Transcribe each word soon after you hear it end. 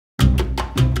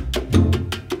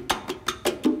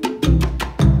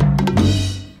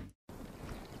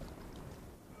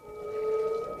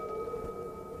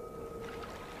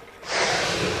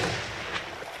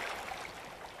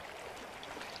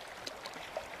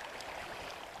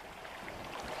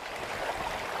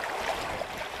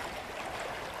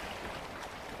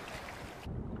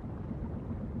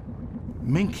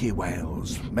Minke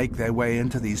whales make their way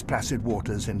into these placid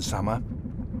waters in summer.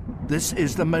 This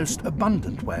is the most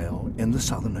abundant whale in the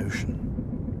Southern Ocean.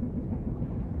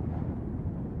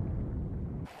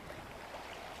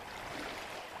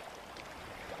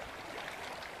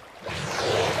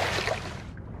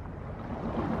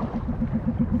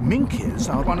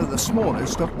 Minkes are one of the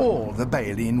smallest of all the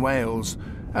baleen whales,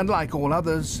 and like all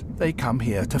others, they come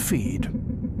here to feed.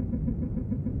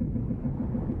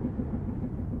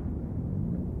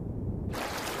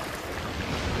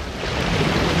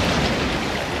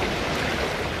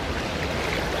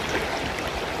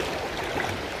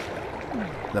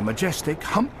 The majestic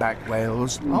humpback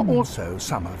whales are also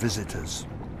summer visitors.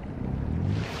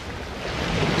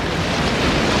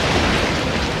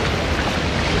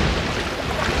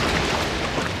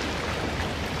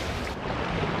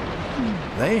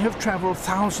 They have travelled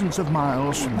thousands of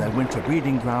miles from their winter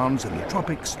breeding grounds in the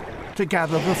tropics to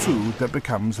gather the food that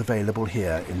becomes available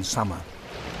here in summer.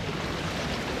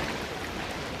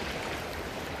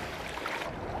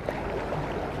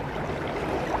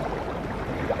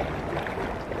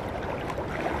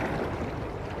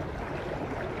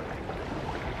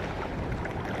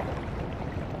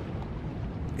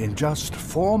 In just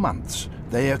 4 months,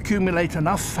 they accumulate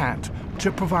enough fat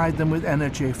to provide them with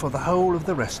energy for the whole of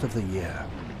the rest of the year.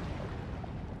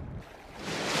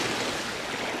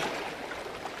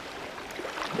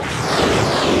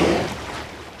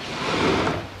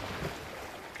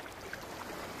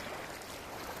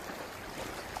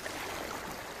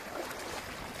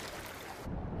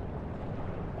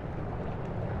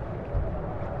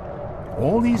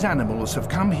 All these animals have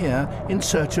come here in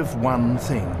search of one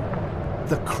thing: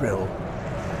 the krill.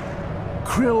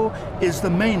 Krill is the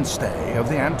mainstay of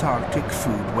the Antarctic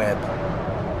food web.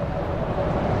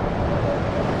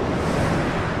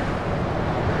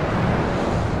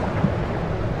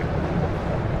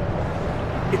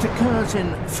 It occurs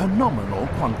in phenomenal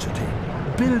quantity,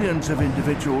 billions of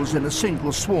individuals in a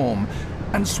single swarm,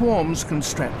 and swarms can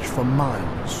stretch for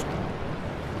miles.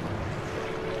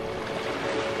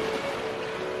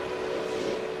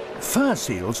 Fur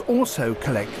seals also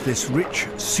collect this rich,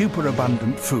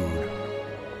 superabundant food.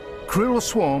 Krill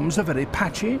swarms are very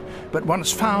patchy, but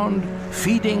once found,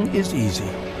 feeding is easy.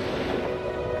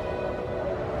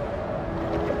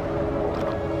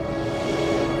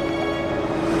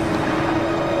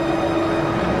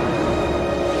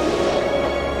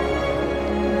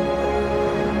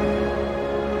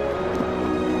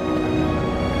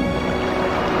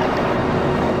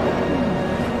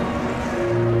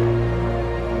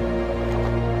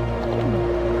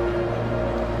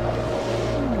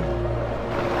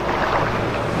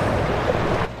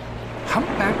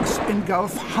 Humpbacks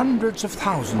engulf hundreds of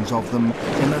thousands of them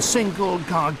in a single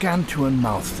gargantuan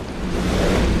mouth.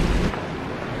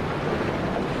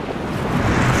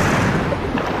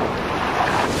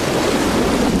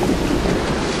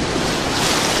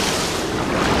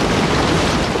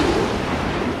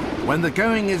 When the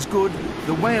going is good,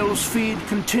 the whales feed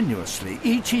continuously,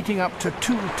 each eating up to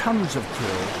 2 tons of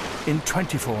krill in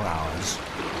 24 hours.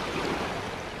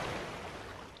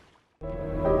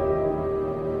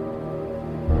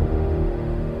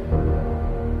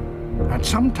 At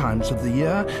some times of the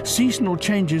year, seasonal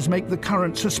changes make the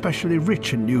currents especially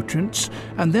rich in nutrients,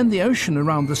 and then the ocean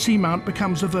around the seamount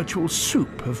becomes a virtual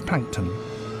soup of plankton.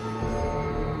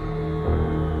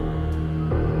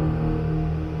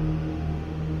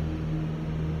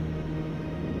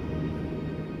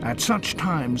 At such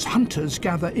times, hunters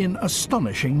gather in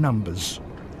astonishing numbers.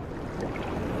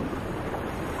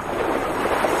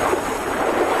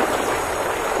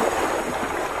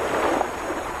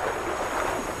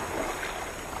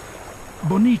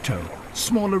 Bonito,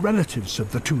 smaller relatives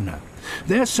of the tuna.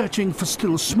 They're searching for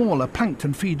still smaller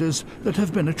plankton feeders that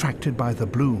have been attracted by the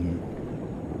bloom.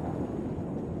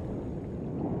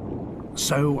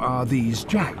 So are these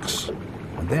jacks,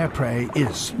 and their prey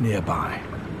is nearby.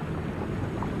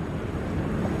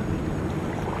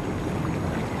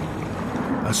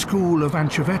 A school of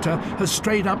anchoveta has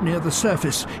strayed up near the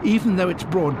surface, even though it's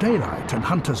broad daylight and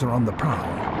hunters are on the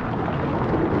prowl.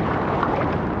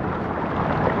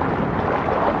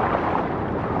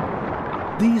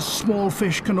 These small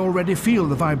fish can already feel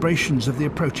the vibrations of the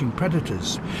approaching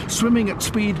predators. Swimming at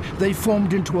speed, they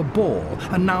formed into a ball,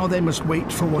 and now they must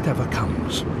wait for whatever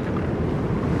comes.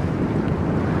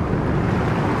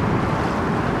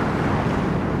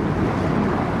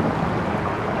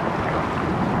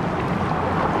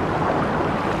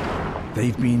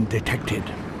 They've been detected.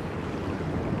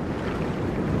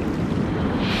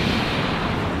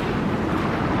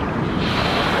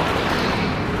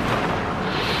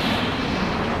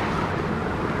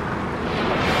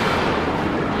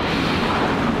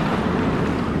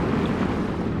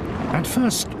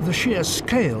 the sheer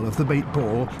scale of the bait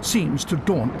ball seems to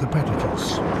daunt the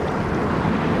predators.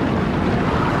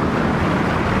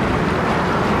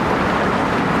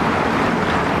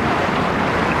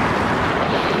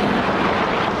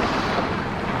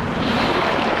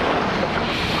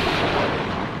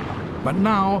 But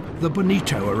now the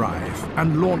bonito arrive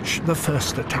and launch the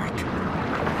first attack.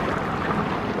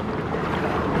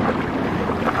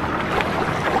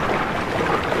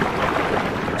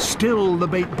 Still, the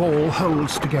bait ball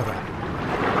holds together.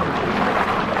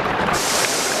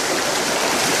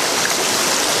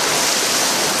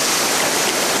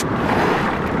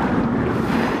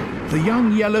 The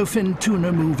young yellowfin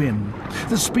tuna move in.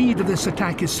 The speed of this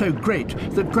attack is so great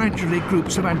that gradually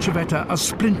groups of anchoveta are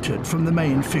splintered from the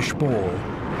main fish ball.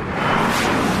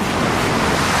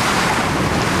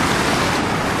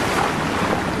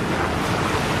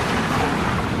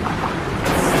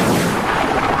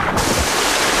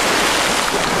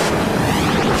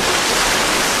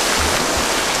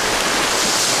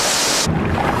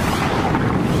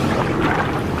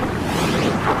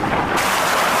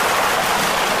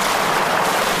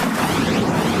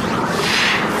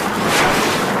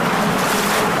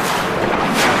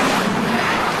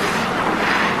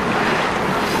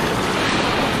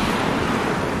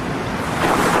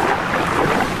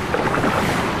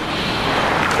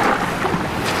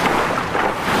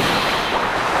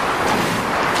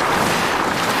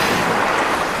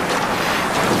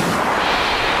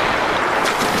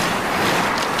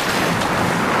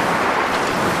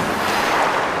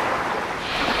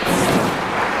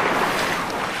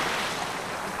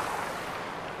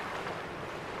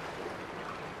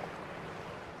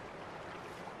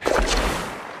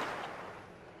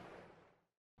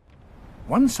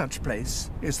 One such place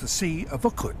is the Sea of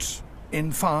Okhotsk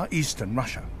in far eastern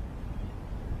Russia.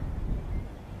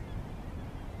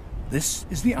 This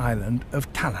is the island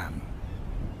of Talan.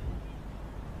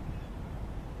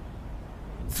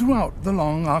 Throughout the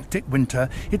long Arctic winter,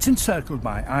 it's encircled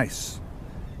by ice.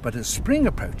 But as spring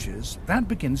approaches, that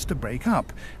begins to break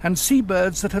up, and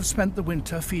seabirds that have spent the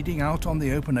winter feeding out on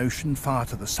the open ocean far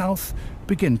to the south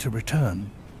begin to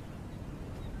return.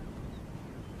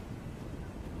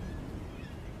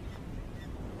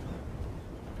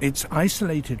 Its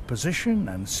isolated position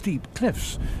and steep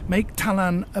cliffs make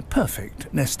Talan a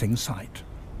perfect nesting site.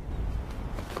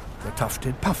 The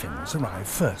tufted puffins arrive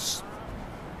first.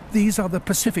 These are the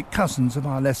Pacific cousins of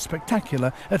our less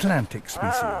spectacular Atlantic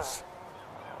species.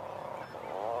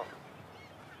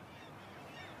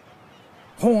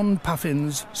 Horned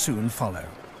puffins soon follow.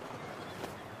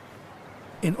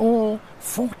 In all,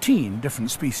 14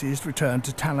 different species return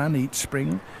to Talan each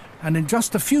spring, and in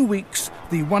just a few weeks,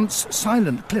 the once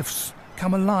silent cliffs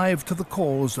come alive to the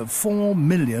calls of 4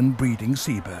 million breeding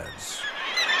seabirds.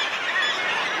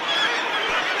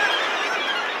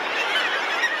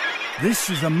 This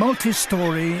is a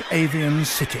multi-story avian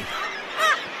city.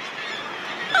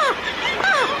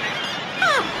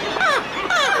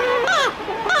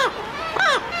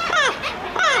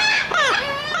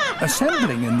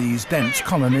 Assembling in these dense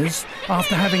colonies,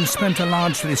 after having spent a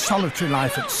largely solitary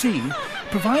life at sea,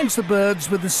 provides the birds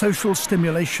with the social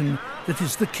stimulation that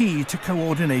is the key to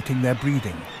coordinating their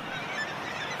breeding.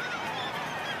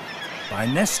 By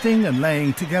nesting and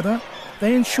laying together,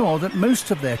 they ensure that most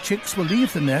of their chicks will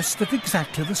leave the nest at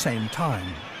exactly the same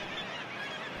time.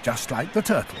 Just like the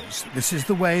turtles, this is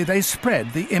the way they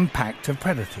spread the impact of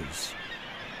predators.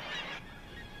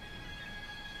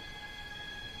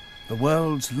 The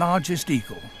world's largest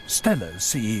eagle, Steller's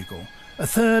sea eagle, a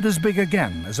third as big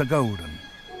again as a golden.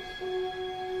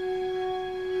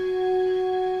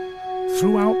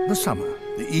 Throughout the summer,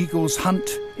 the eagles hunt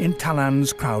in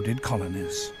Talan's crowded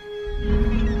colonies.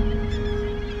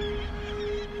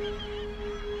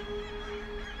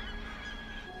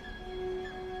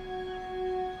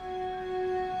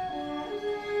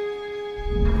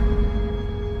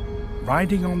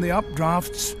 Riding on the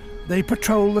updrafts, they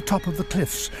patrol the top of the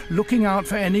cliffs, looking out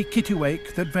for any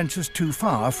kittiwake that ventures too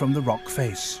far from the rock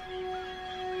face.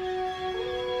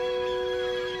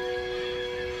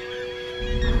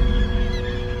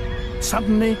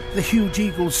 Suddenly, the huge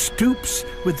eagle stoops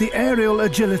with the aerial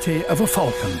agility of a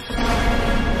falcon.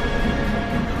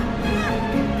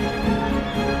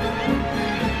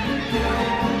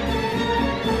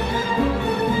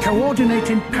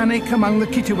 Coordinating panic among the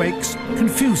kittiwakes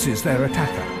confuses their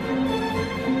attacker.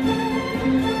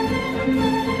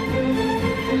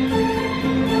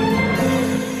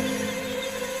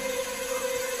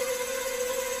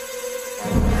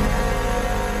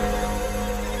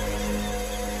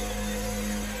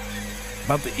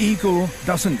 But the eagle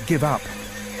doesn't give up.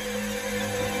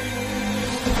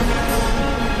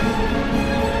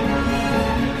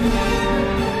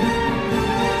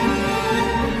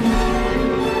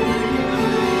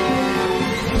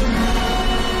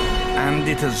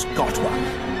 Peter's got one.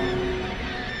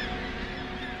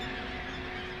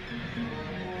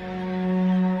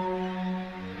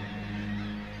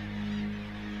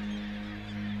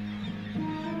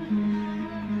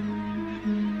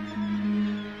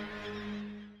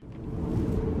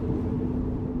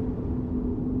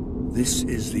 This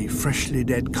is the freshly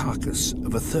dead carcass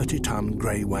of a 30-ton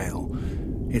grey whale.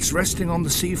 It's resting on the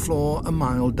seafloor a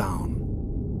mile down.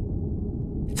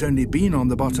 It's only been on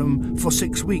the bottom for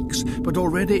 6 weeks, but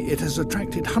already it has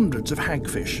attracted hundreds of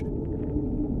hagfish.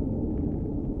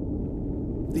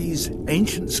 These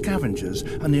ancient scavengers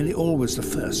are nearly always the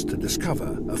first to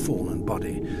discover a fallen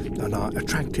body and are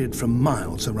attracted from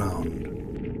miles around.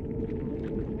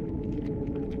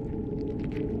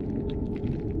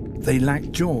 They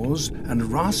lack jaws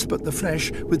and rasp at the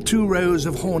flesh with 2 rows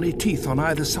of horny teeth on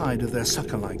either side of their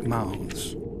sucker-like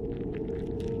mouths.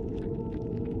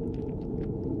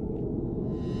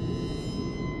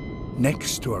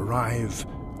 Next to arrive,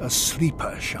 a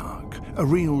sleeper shark, a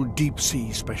real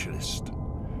deep-sea specialist.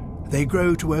 They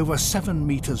grow to over 7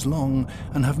 meters long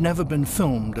and have never been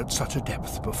filmed at such a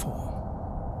depth before.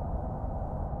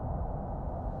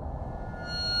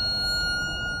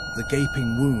 The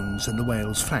gaping wounds in the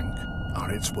whale's flank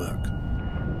are its work.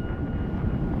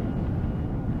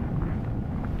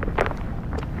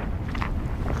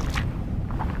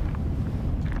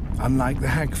 Unlike the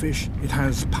hagfish, it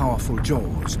has powerful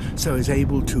jaws, so is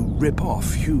able to rip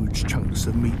off huge chunks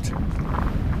of meat.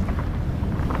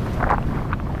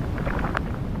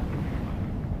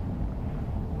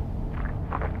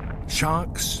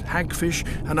 Sharks, hagfish,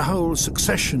 and a whole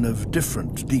succession of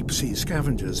different deep-sea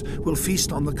scavengers will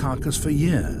feast on the carcass for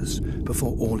years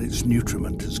before all its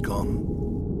nutriment is gone.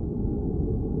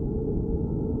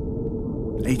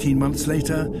 18 months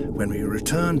later, when we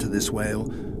returned to this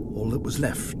whale, all that was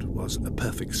left was a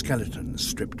perfect skeleton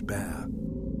stripped bare.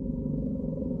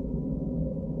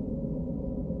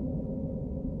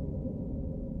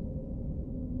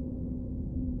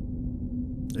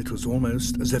 It was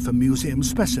almost as if a museum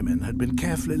specimen had been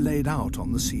carefully laid out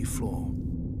on the sea floor.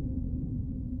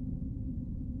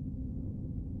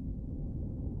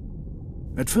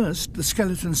 At first, the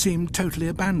skeleton seemed totally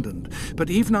abandoned, but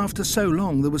even after so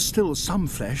long, there was still some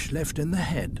flesh left in the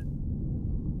head.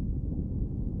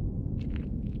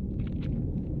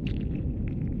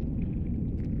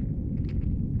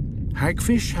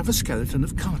 Hagfish have a skeleton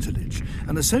of cartilage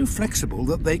and are so flexible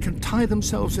that they can tie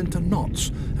themselves into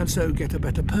knots and so get a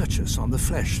better purchase on the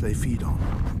flesh they feed on.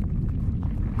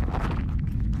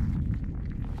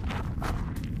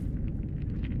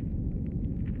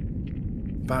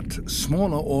 But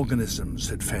smaller organisms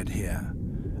had fed here.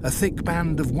 A thick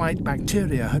band of white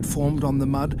bacteria had formed on the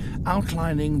mud,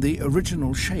 outlining the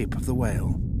original shape of the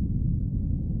whale.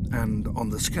 And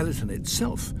on the skeleton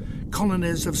itself,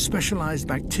 colonies of specialized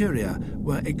bacteria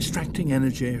were extracting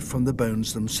energy from the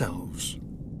bones themselves.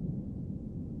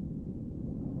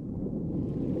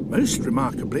 Most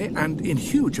remarkably, and in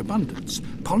huge abundance,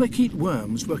 polychaete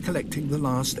worms were collecting the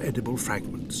last edible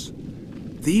fragments.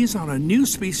 These are a new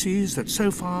species that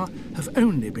so far have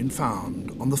only been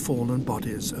found on the fallen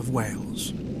bodies of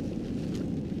whales.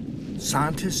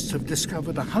 Scientists have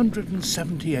discovered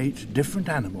 178 different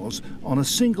animals on a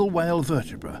single whale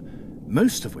vertebra,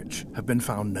 most of which have been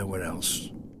found nowhere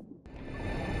else.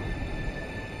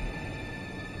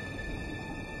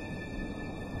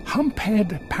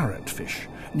 Humphead parrotfish,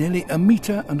 nearly 1.5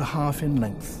 meters in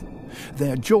length.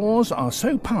 Their jaws are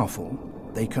so powerful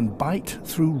they can bite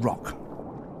through rock.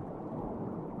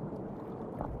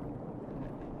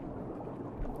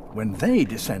 When they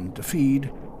descend to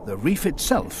feed, the reef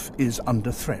itself is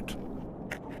under threat.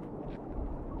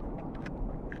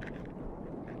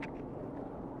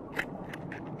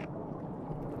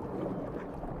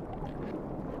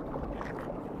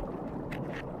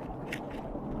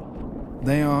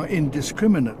 They are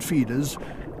indiscriminate feeders,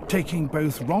 taking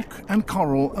both rock and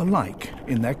coral alike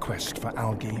in their quest for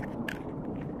algae.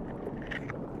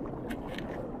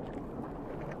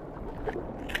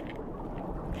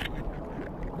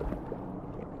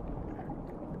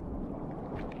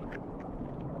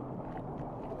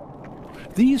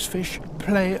 These fish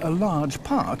play a large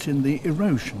part in the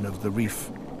erosion of the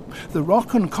reef. The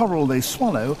rock and coral they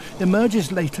swallow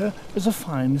emerges later as a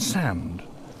fine sand.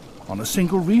 On a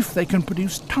single reef, they can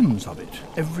produce tons of it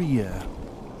every year.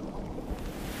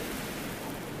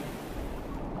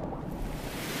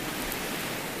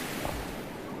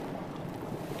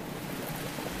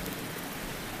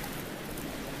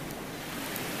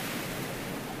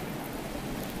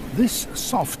 This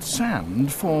soft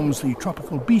sand forms the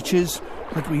tropical beaches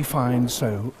that we find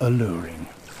so alluring.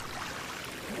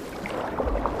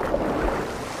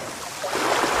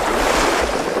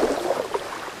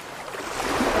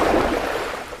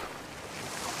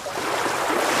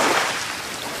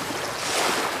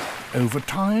 Over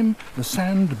time, the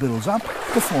sand builds up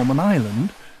to form an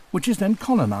island, which is then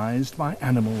colonized by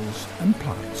animals and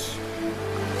plants.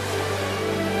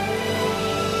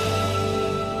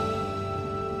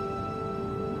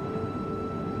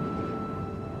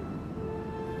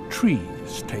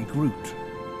 Trees take root.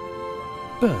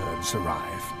 Birds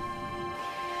arrive.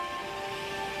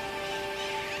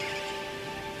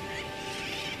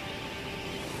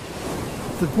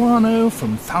 The guano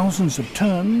from thousands of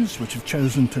terns which have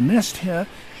chosen to nest here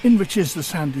enriches the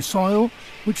sandy soil,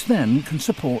 which then can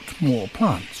support more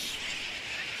plants.